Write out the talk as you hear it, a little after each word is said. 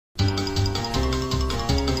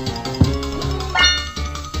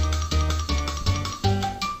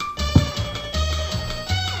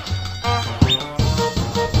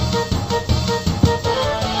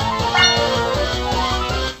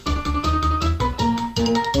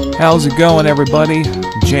How's it going, everybody?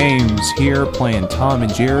 James here playing Tom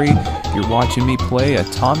and Jerry. You're watching me play a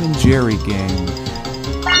Tom and Jerry game.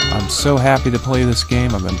 I'm so happy to play this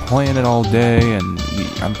game. I've been playing it all day, and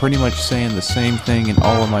I'm pretty much saying the same thing in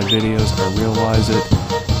all of my videos. I realize it.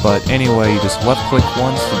 But anyway, you just left click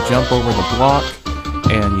once to jump over the block,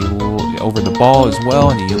 and you over the ball as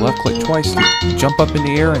well, and you left click twice to jump up in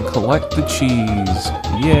the air and collect the cheese.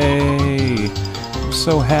 Yay! I'm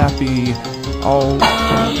so happy.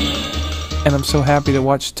 And I'm so happy to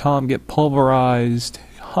watch Tom get pulverized.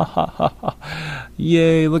 Ha ha ha ha.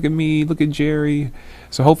 Yay, look at me, look at Jerry.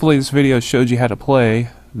 So hopefully this video showed you how to play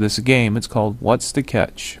this game. It's called What's the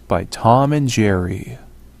Catch by Tom and Jerry.